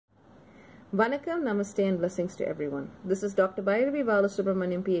Vanakkam, Namaste and blessings to everyone. This is Dr. Bhairavi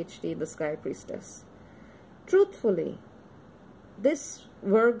Balasubramanian, PhD, the Sky Priestess. Truthfully, this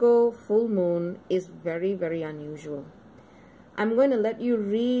Virgo full moon is very, very unusual. I'm going to let you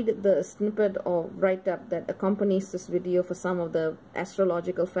read the snippet or write-up that accompanies this video for some of the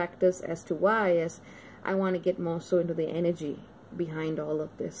astrological factors as to why, as I want to get more so into the energy behind all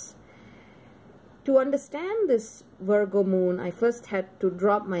of this. To understand this Virgo moon, I first had to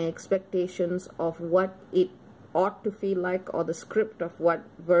drop my expectations of what it ought to feel like, or the script of what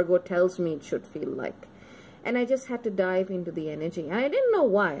Virgo tells me it should feel like. And I just had to dive into the energy. And I didn't know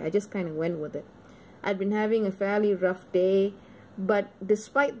why, I just kind of went with it. I'd been having a fairly rough day, but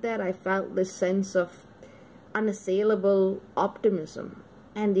despite that I felt this sense of unassailable optimism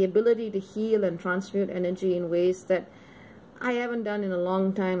and the ability to heal and transmute energy in ways that I haven't done in a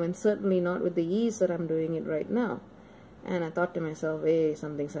long time, and certainly not with the ease that I'm doing it right now. And I thought to myself, hey,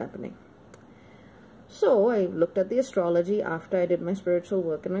 something's happening. So I looked at the astrology after I did my spiritual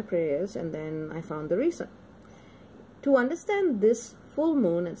work and my prayers, and then I found the reason. To understand this full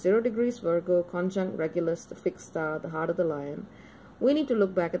moon at 0 degrees Virgo, conjunct Regulus, the fixed star, the heart of the lion, we need to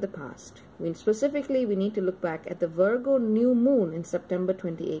look back at the past. Specifically, we need to look back at the Virgo new moon in September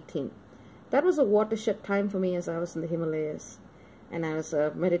 2018. That was a watershed time for me as I was in the Himalayas, and I was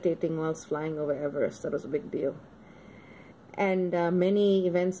meditating whilst flying over Everest. That was a big deal. And many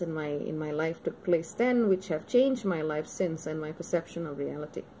events in my life took place then, which have changed my life since and my perception of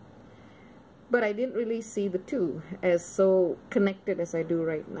reality. But I didn't really see the two as so connected as I do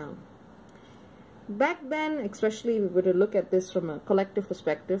right now. Back then, especially if we were to look at this from a collective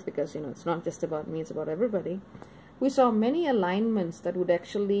perspective, because it's not just about me, it's about everybody, we saw many alignments that would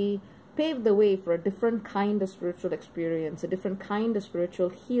actually pave the way for a different kind of spiritual experience, a different kind of spiritual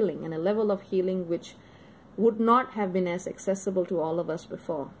healing, and a level of healing which would not have been as accessible to all of us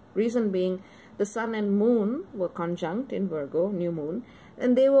before. Reason being, the sun and moon were conjunct in Virgo, new moon,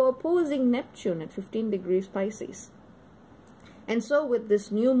 and they were opposing Neptune at 15 degrees Pisces. And so with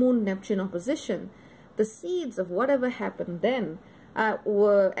this new moon Neptune opposition, the seeds of whatever happened then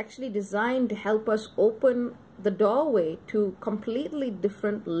were actually designed to help us open the doorway to completely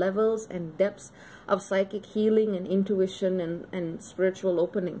different levels and depths of psychic healing and intuition and spiritual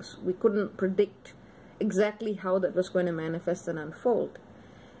openings. We couldn't predict exactly how that was going to manifest and unfold.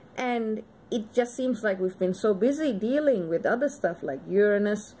 And it just seems like we've been so busy dealing with other stuff like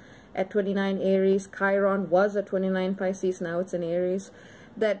Uranus at 29 Aries, Chiron was at 29 Pisces, now it's in Aries,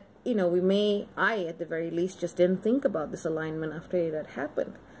 that I at the very least just didn't think about this alignment after it had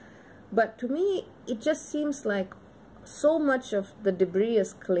happened. But to me, it just seems like so much of the debris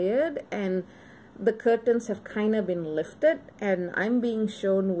is cleared and the curtains have kind of been lifted, and I'm being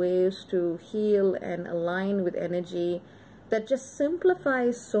shown ways to heal and align with energy that just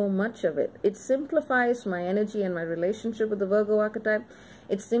simplifies so much of it. It simplifies my energy and my relationship with the Virgo archetype.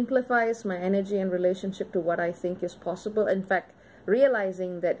 It simplifies my energy and relationship to what I think is possible. In fact,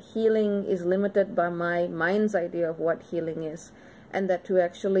 realizing that healing is limited by my mind's idea of what healing is, and that to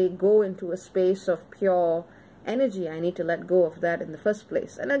actually go into a space of pure energy, I need to let go of that in the first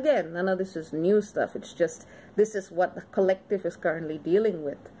place. And again, none of this is new stuff. It's just, this is what the collective is currently dealing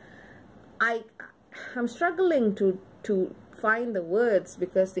with. I'm struggling to find the words,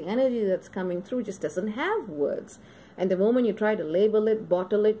 because the energy that's coming through just doesn't have words. And the moment you try to label it,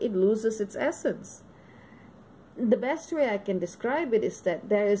 bottle it, it loses its essence. The best way I can describe it is that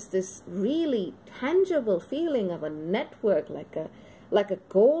there is this really tangible feeling of a network, like a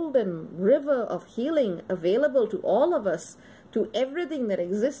golden river of healing available to all of us, to everything that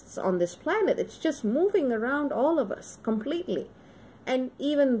exists on this planet. It's just moving around all of us completely. And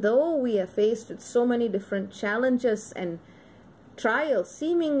even though we are faced with so many different challenges and trials,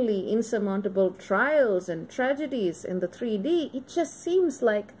 seemingly insurmountable trials and tragedies in the 3D, it just seems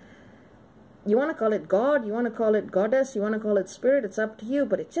like, you want to call it God, you want to call it Goddess, you want to call it Spirit, it's up to you,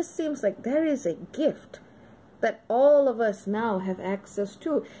 but it just seems like there is a gift that all of us now have access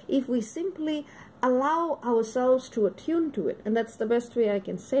to if we simply allow ourselves to attune to it. And that's the best way I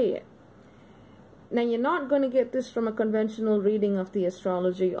can say it. Now, you're not going to get this from a conventional reading of the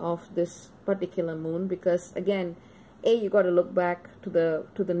astrology of this particular moon, because again, A, you got to look back to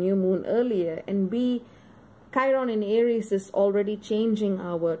the new moon earlier, and B, Chiron in Aries is already changing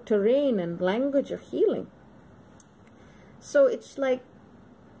our terrain and language of healing. So it's like,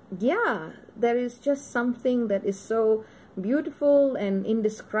 yeah, there is just something that is so beautiful and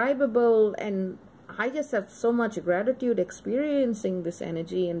indescribable, and I just have so much gratitude experiencing this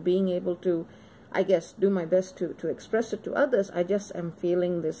energy and being able to, I guess, do my best to express it to others. I just am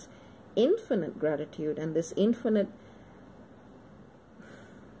feeling this infinite gratitude and this infinite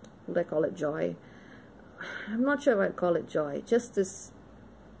would I call it joy? I'm not sure if I'd call it joy. Just this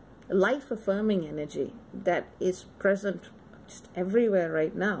life-affirming energy that is present just everywhere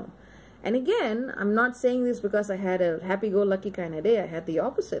right now. And again, I'm not saying this because I had a happy-go-lucky kind of day. I had the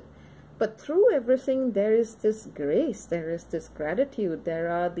opposite. But through everything, there is this grace, there is this gratitude, there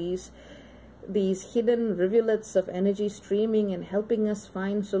are these hidden rivulets of energy streaming and helping us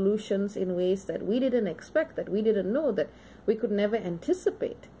find solutions in ways that we didn't expect, that we didn't know, that we could never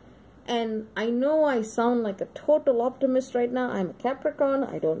anticipate. And I know I sound like a total optimist right now. I'm a Capricorn.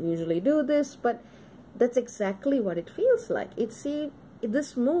 I don't usually do this, but that's exactly what it feels like.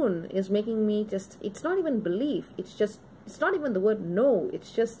 This moon is making me just, it's not even belief. It's not even the word no.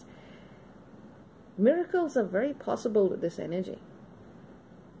 It's just, miracles are very possible with this energy.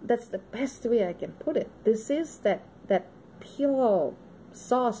 That's the best way I can put it. This is that pure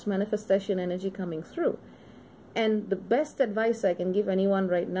source manifestation energy coming through. And the best advice I can give anyone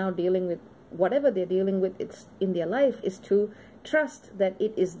right now dealing with whatever they're dealing with in their life is to trust that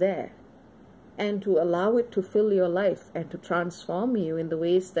it is there and to allow it to fill your life and to transform you in the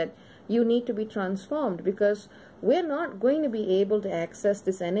ways that you need to be transformed, because we're not going to be able to access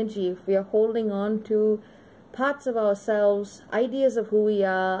this energy if we are holding on to parts of ourselves, ideas of who we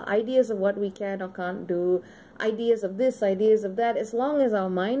are, ideas of what we can or can't do, ideas of this, ideas of that. As long as our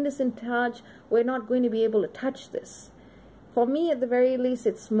mind is in charge, we're not going to be able to touch this. For me, at the very least,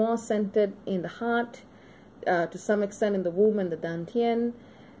 it's more centered in the heart, to some extent in the womb and the dantian.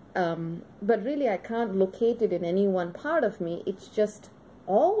 But really, I can't locate it in any one part of me. It's just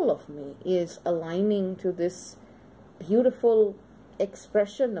all of me is aligning to this beautiful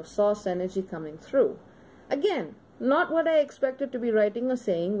expression of source energy coming through. Again, not what I expected to be writing or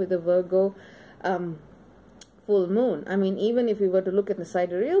saying with the Virgo full moon. I mean, even if we were to look at the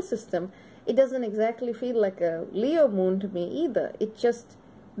sidereal system, it doesn't exactly feel like a Leo moon to me either. It just,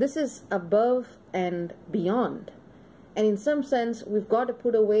 this is above and beyond. And in some sense, we've got to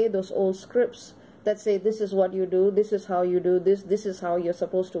put away those old scripts that say this is what you do, this is how you do this, this is how you're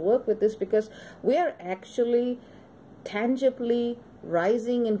supposed to work with this, because we are actually tangibly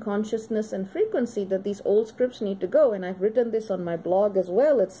rising in consciousness and frequency that these old scripts need to go. And I've written this on my blog as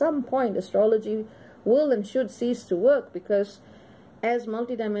well. At some point, astrology will and should cease to work, because as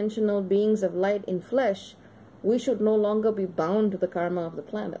multidimensional beings of light in flesh, we should no longer be bound to the karma of the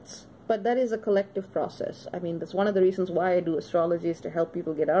planets. But that is a collective process. I mean, that's one of the reasons why I do astrology, is to help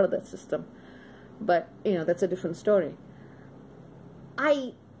people get out of that system. But, you know, that's a different story.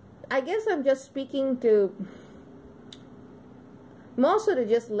 I guess I'm just speaking to more so to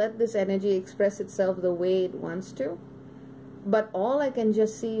just let this energy express itself the way it wants to. But all I can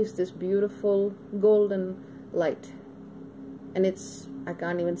just see is this beautiful golden light. And it's, I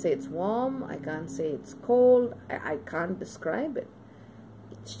can't even say it's warm, I can't say it's cold, I can't describe it.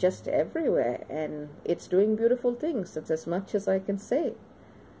 It's just everywhere, and it's doing beautiful things. That's as much as I can say.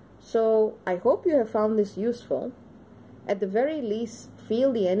 So I hope you have found this useful. At the very least,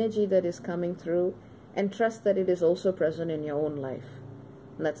 feel the energy that is coming through and trust that it is also present in your own life.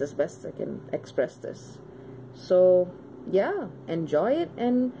 And that's as best I can express this. So yeah, enjoy it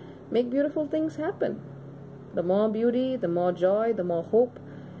and make beautiful things happen. The more beauty, the more joy, the more hope,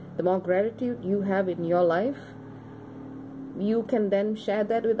 the more gratitude you have in your life, you can then share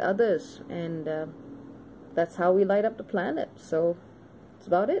that with others. And that's how we light up the planet. So that's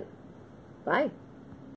about it. Bye.